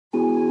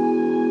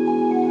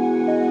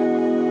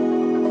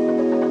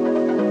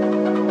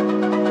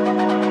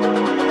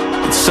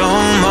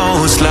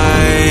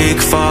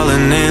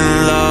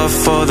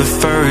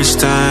first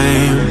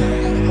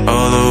time,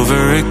 all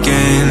over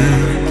again.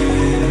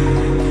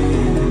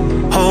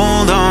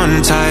 Hold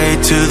on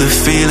tight to the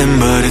feeling,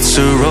 but it's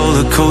a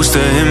roller coaster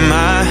in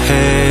my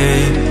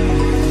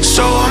head.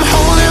 So I'm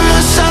holding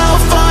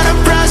myself on a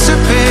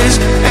precipice,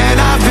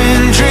 and I've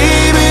been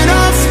dreaming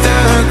off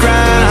the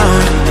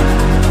ground.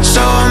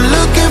 So I'm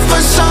looking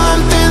for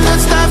something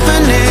that's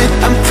definite.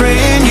 I'm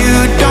praying you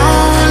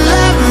don't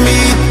let me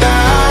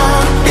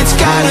down. It's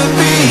gotta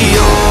be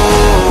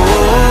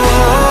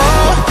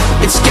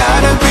it's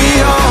gotta be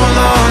all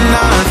or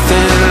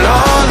nothing,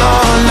 all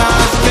or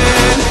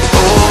nothing.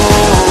 Oh,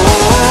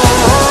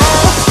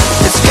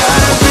 it's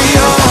gotta be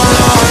all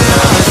or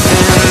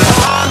nothing,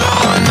 all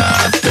or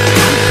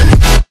nothing.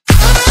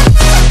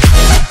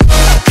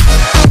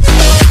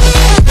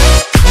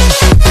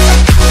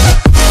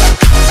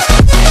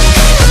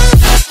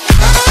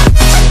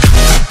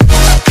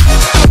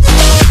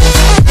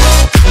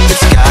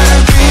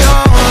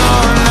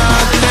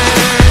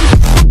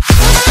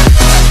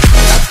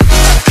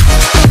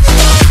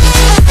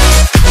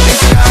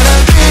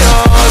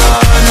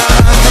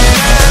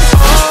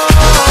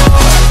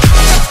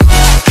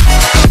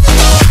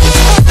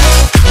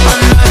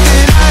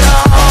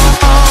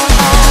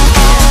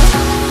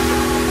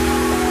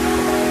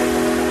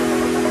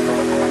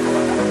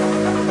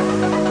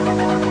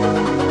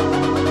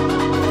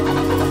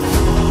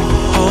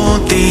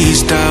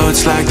 These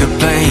doubts like the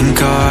playing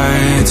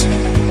cards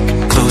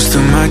close to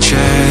my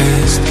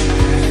chest.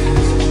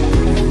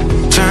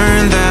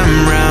 Turn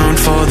them round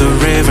for the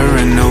river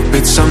and hope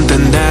it's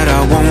something that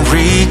I won't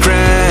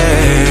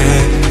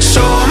regret.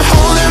 So I'm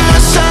holding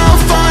myself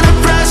on a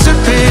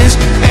precipice,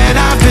 and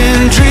I've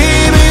been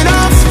dreaming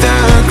off the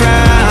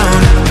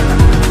ground.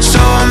 So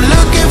I'm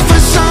looking for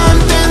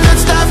something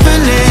that's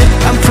definite.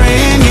 I'm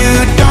praying you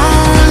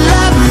don't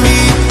let me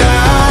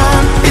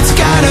down. It's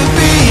gotta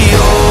be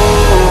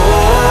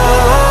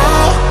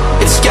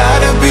it's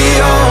gotta be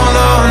all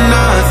or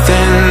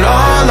nothing,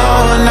 all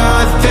or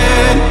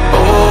nothing.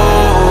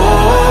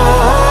 Oh,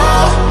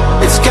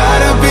 it's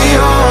gotta be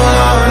all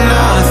or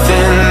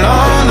nothing,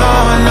 all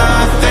or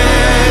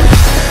nothing.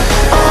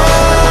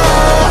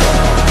 Oh,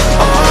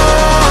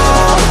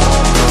 oh,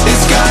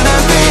 it's gotta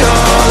be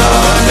all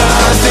or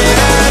nothing.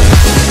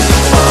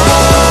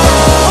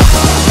 Oh,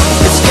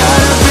 it's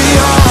gotta be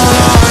all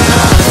or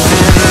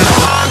nothing,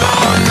 all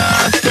or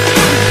nothing.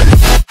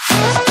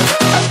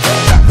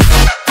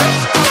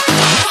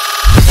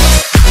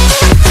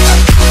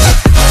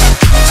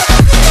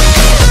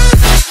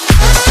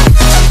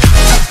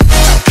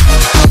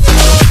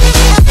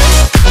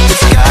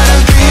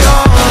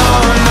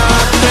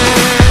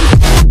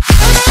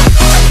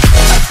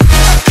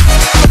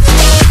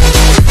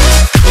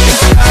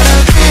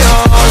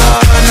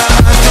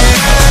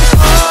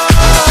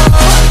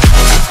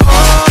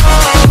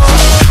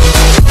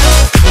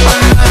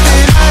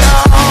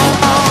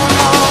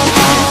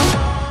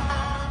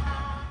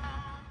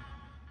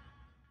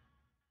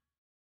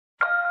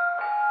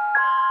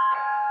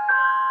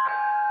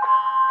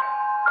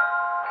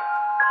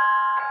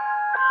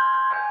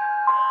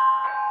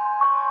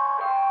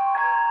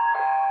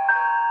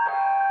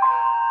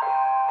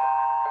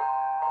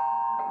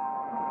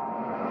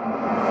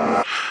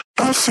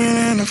 I've seen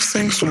enough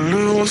things to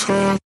lose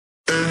hope,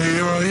 and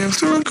here I am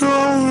still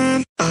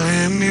going. I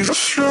am even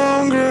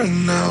stronger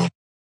now.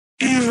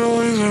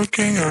 Evil is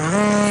lurking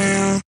around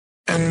you,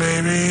 and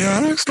maybe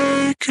I'm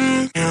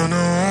mistaken. You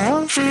know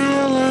I'm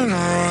feeling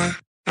right,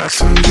 like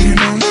something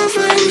on my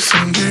face,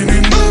 something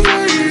in my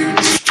brain.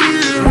 It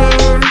still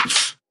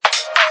hurts,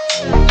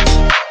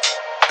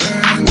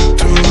 and I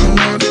don't know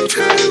what it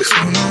takes,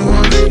 don't know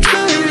what it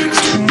takes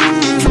to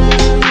move on.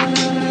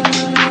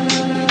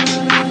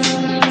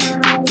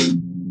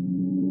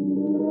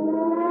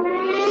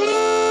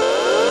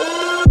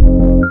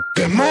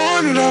 The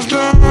more that I've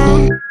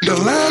done, the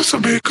less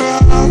I've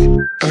become.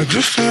 I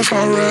just live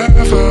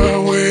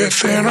forever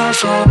within our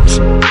souls.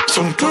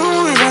 Some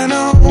believe I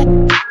know,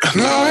 and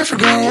life will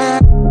go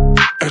on,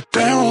 and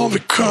then we'll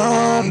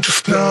become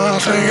just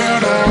nothing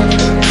at all.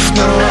 Just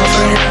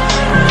nothing,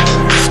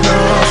 just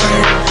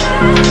nothing,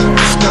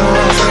 just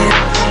nothing,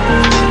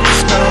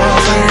 just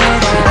nothing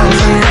at all,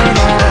 nothing at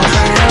all,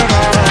 nothing at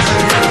all,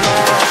 nothing at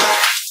all.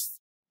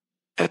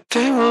 And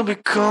then we'll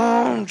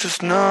become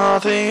just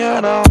nothing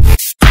at all.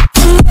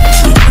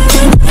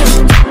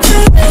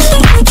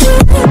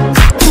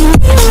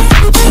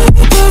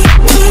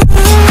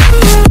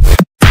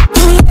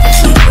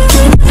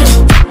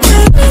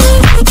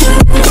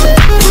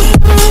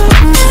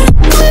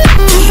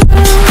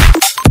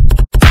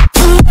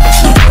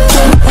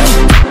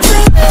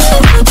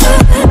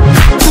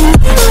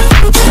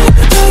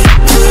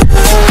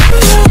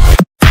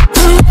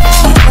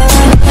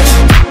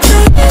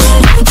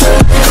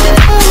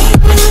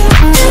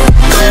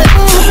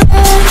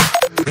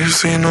 We've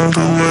seen all the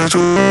way to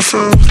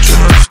ourselves,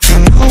 just to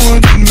know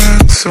what it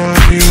meant, so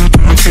you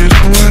don't get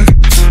away.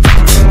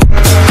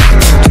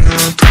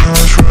 Now time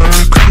is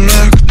right,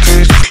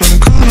 connected, just like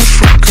gonna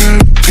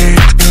forget it,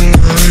 and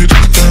now it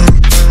is done.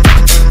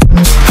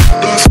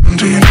 There's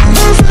something on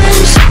my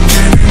face,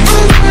 something in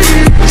my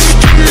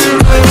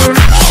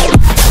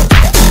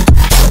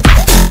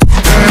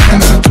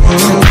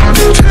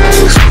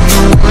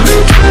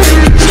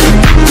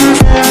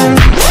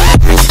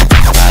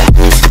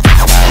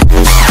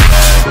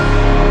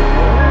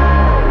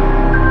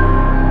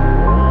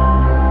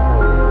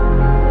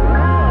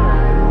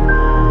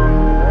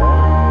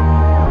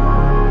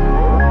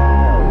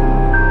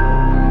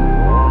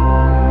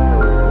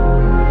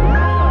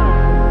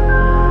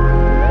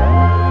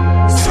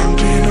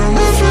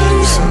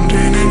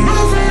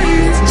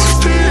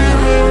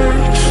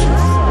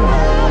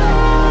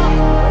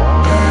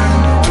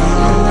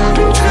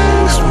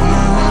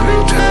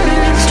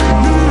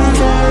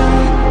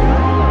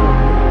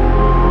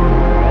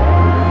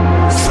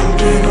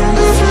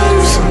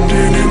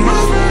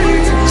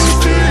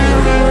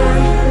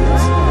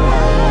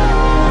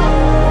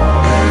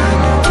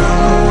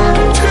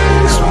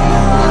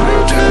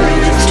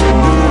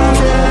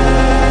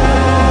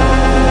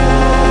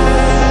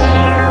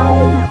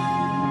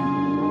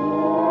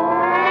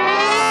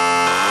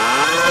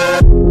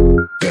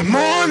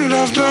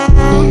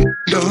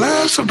the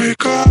last will be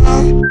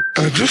gone.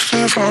 I just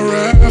live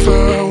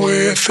forever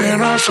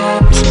within our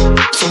souls.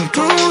 Some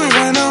do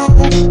even know,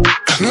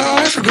 and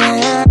life will go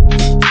on.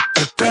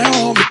 And then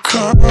we'll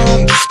become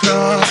just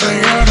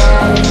nothing at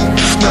all.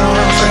 Just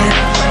nothing.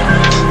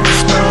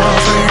 Just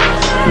nothing.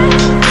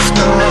 Just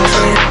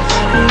nothing.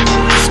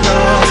 Just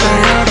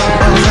nothing at all.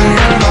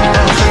 Nothing at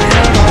all.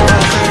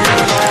 Nothing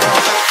at all. Nothing at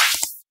all.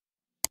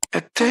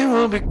 And then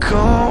we'll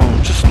become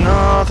just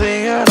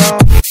nothing at all.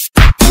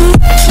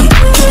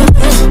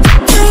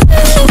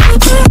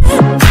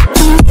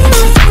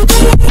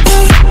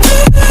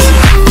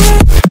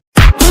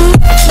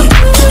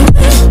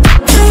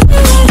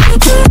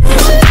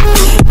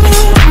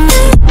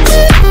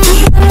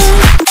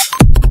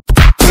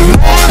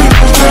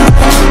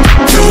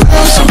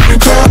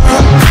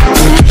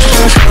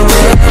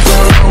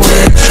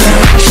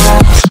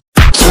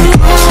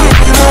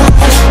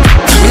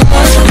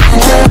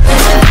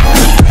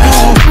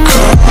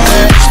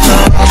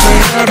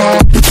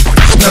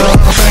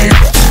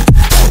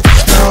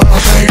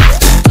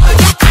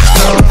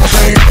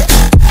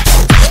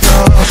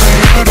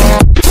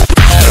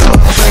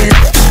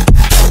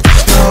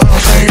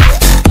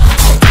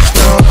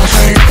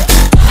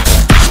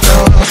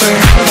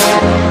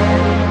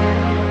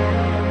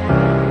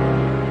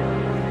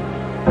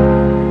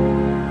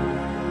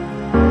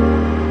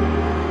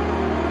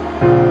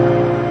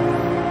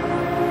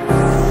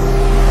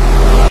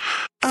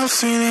 I've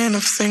seen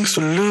enough things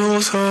to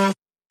lose hope,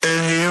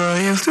 and here I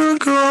am still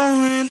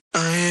growing.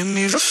 I am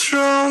even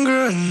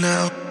stronger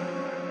now.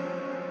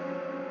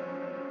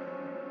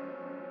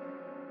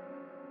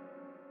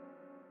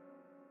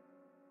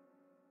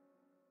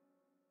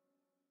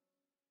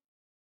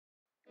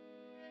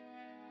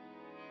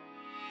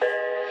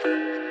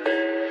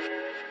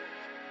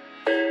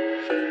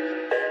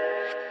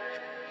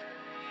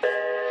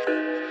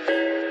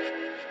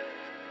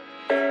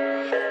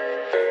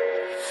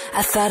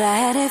 I thought I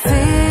had it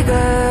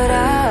figured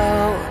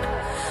out,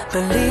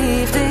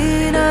 believed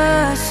in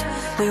us,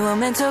 we were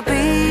meant to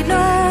be,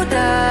 no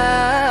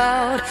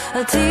doubt.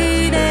 A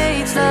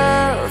teenage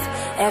love,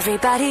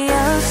 everybody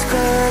else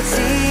could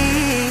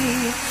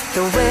see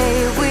the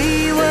way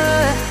we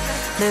were,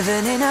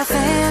 living in a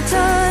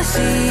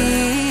fantasy.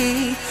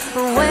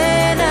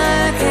 When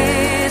I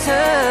kissed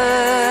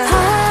her,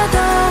 I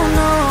don't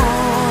know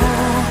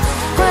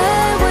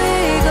where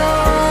we're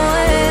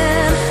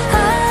going,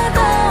 I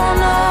don't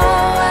know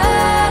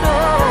at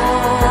all.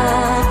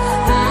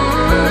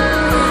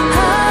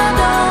 I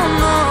don't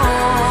know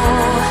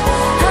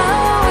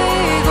how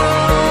we're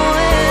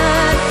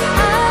growing,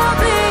 I'll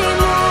be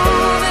moving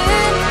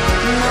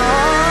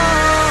on.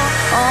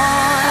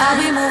 I'll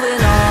be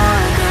moving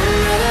on,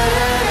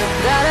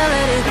 gotta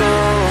let it go,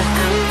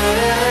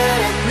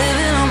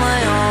 living on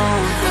my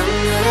own,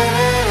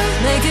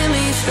 making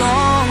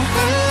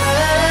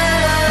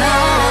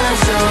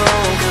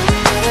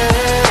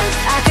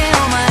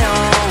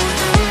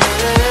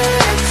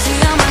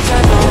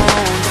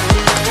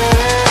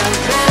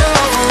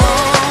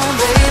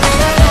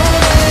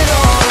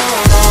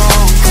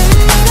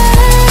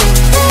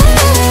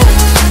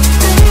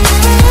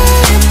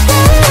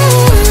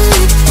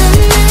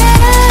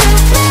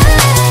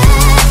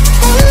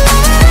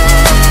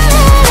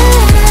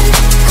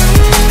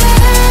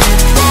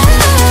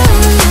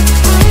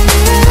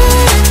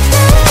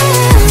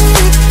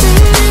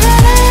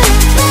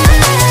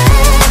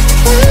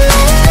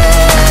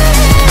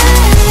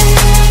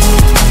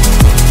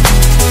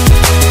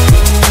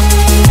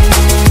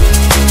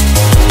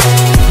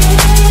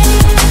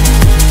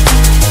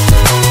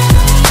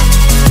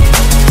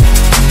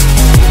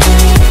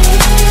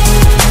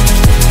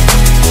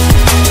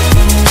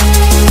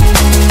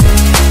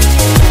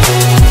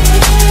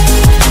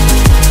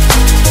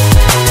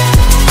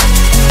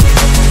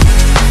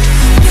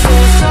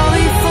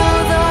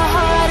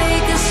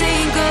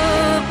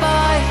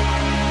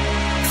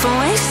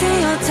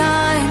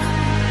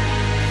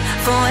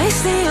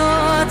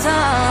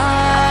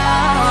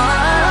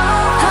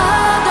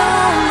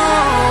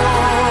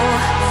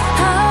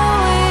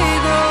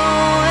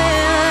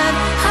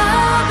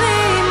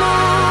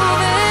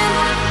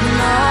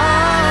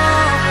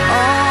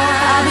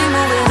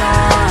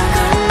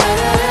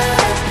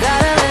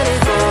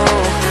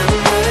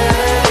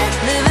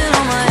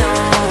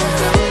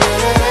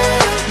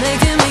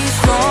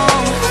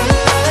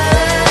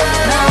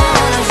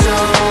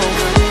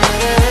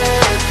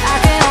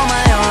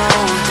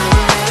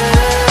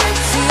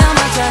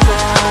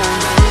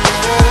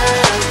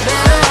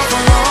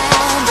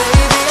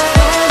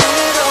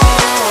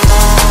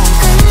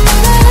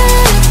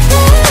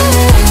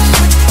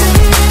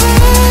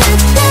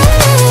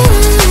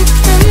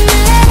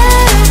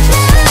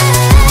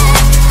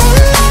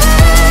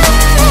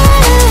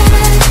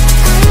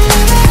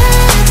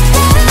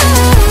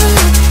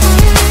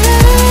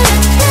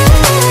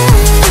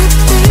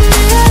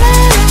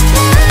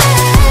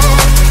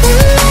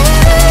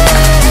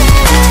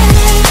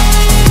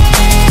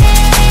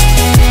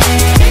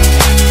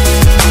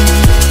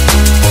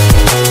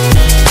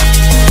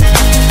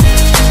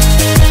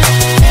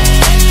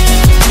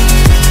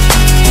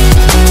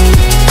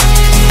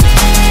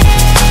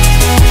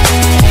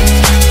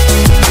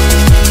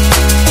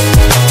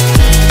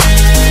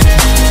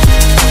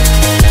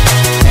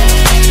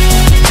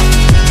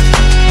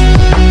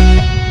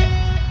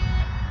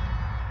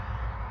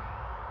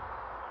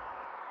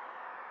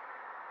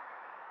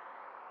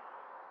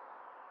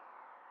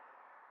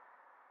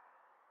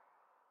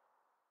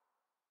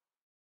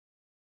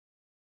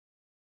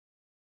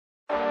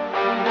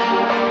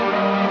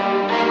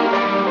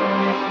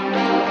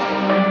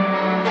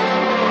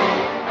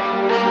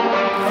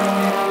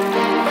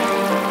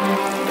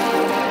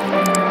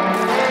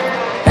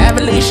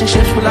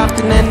relationships will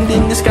often end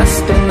in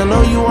disgusting. I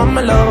know you want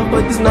my love,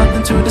 but there's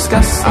nothing to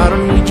discuss. I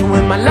don't need you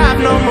in my life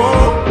no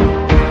more.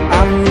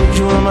 I don't need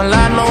you in my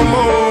life no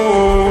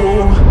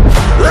more.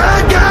 I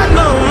got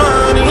no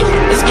money,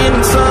 it's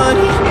getting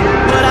sunny,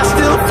 but I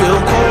still feel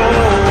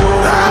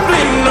cold. I've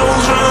been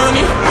nose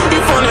running,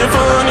 you funny,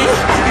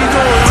 you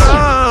going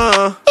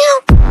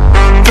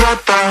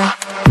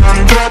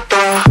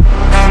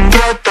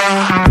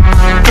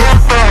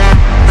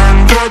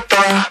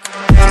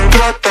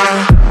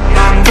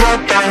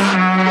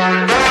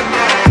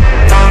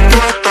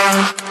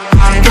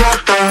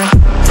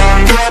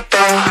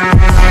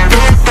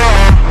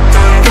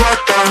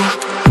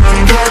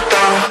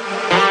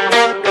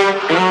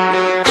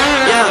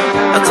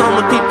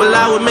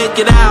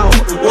it out.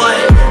 What?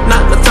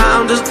 Not the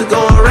time just to go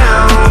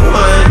around.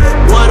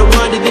 What a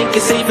word you think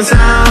is safe and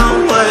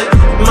sound. What?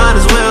 Might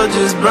as well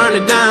just burn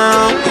it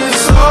down.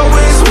 It's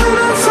always when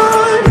I'm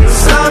time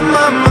inside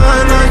my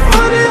mind, I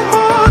find it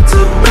hard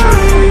to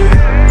bear.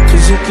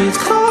 Cause it gets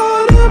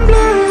cold and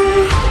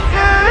blurry.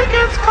 Yeah, it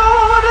gets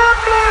cold and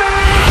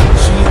blurry.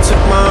 She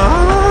took my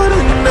heart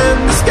and then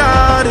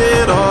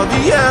discarded all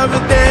the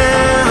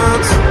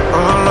evidence.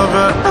 All of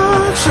her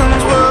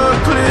actions were a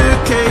clear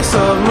case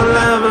of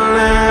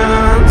malevolence.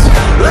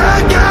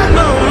 I got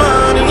no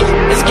money,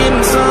 it's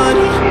getting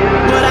sunny,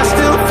 but I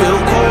still feel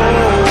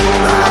cold.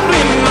 I've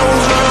been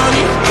nose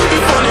running, you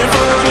funny,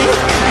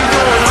 you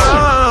going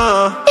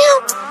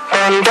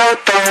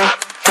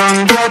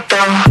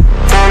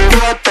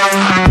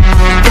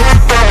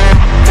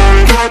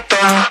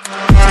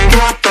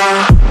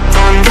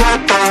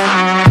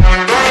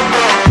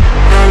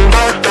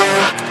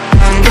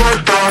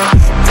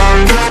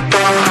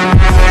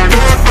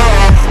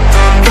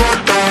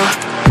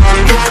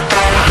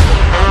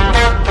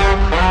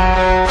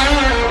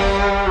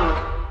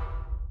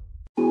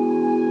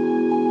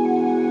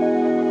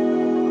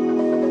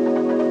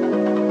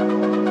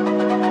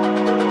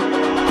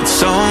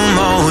It's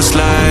almost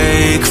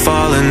like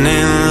falling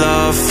in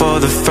love for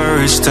the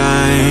first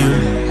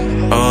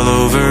time, all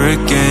over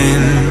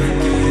again.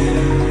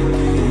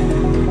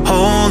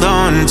 Hold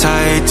on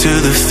tight to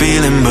the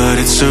feeling, but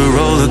it's a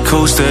roller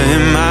coaster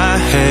in my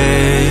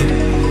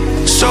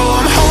head. So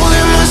I'm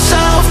holding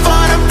myself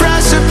on a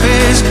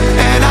precipice,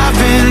 and I've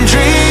been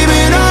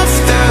dreaming off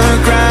the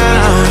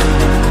ground.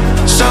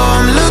 So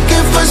I'm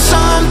looking for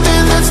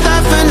something that's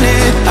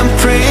definite. I'm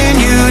praying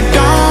you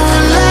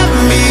don't let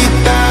me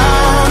down.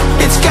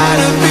 It's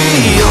gotta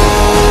be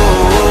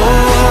all.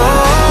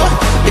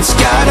 It's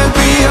gotta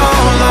be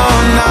all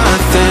or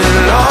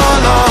nothing.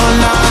 All or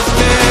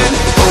nothing.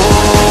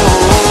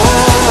 Oh,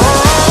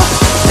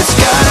 it's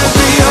gotta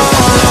be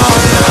all or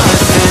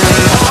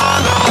nothing.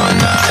 All or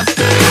nothing.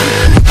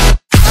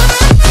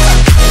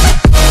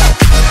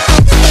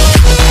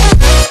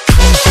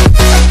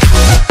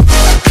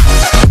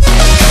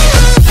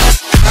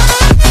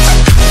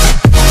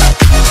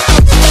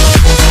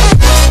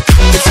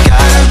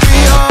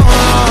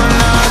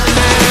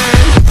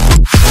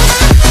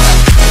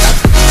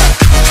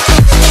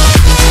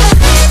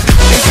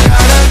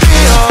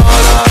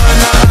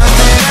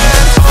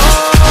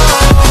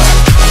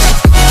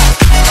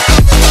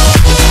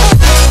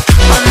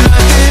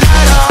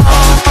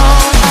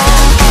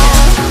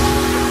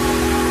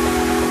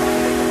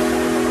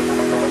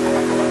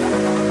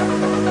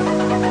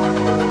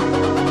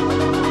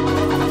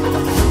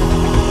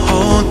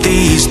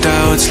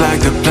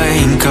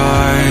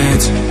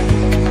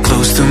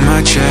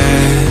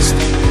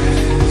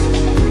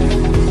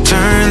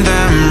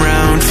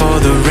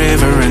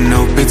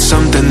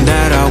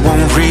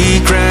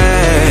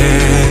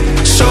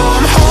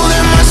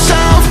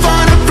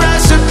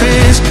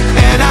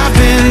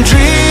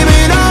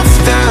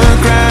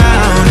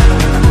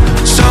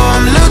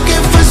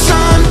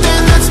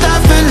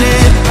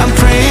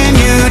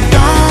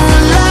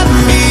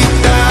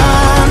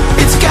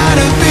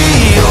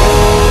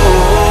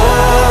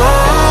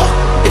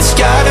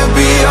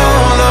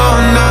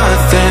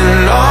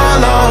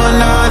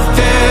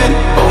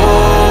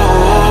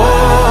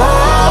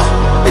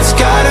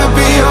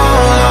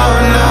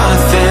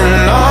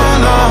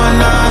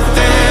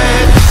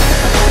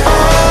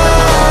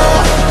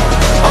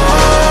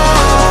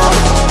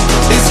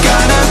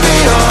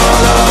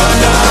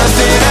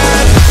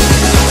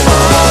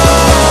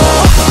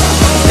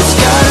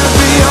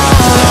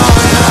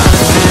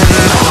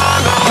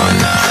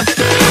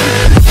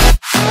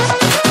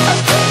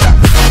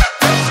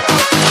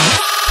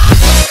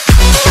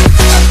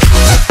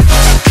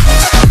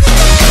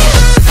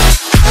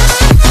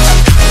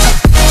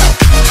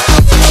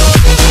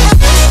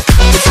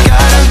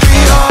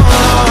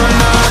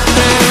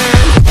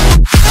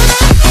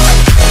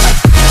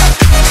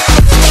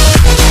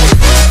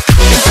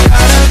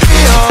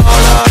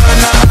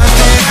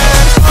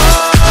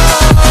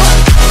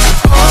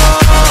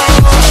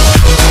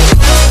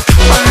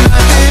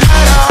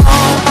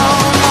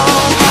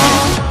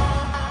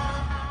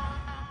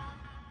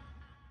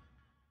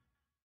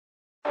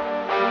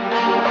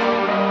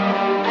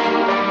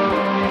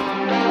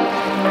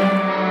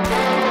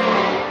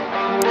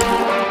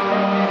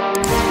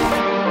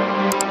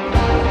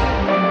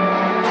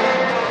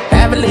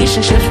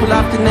 relationships will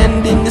often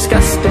end in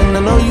disgust. And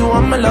I know you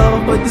want my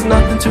love, but there's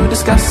nothing to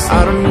discuss.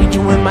 I don't need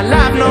you in my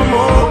life no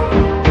more.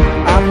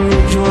 I don't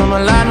need you in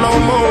my life no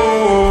more.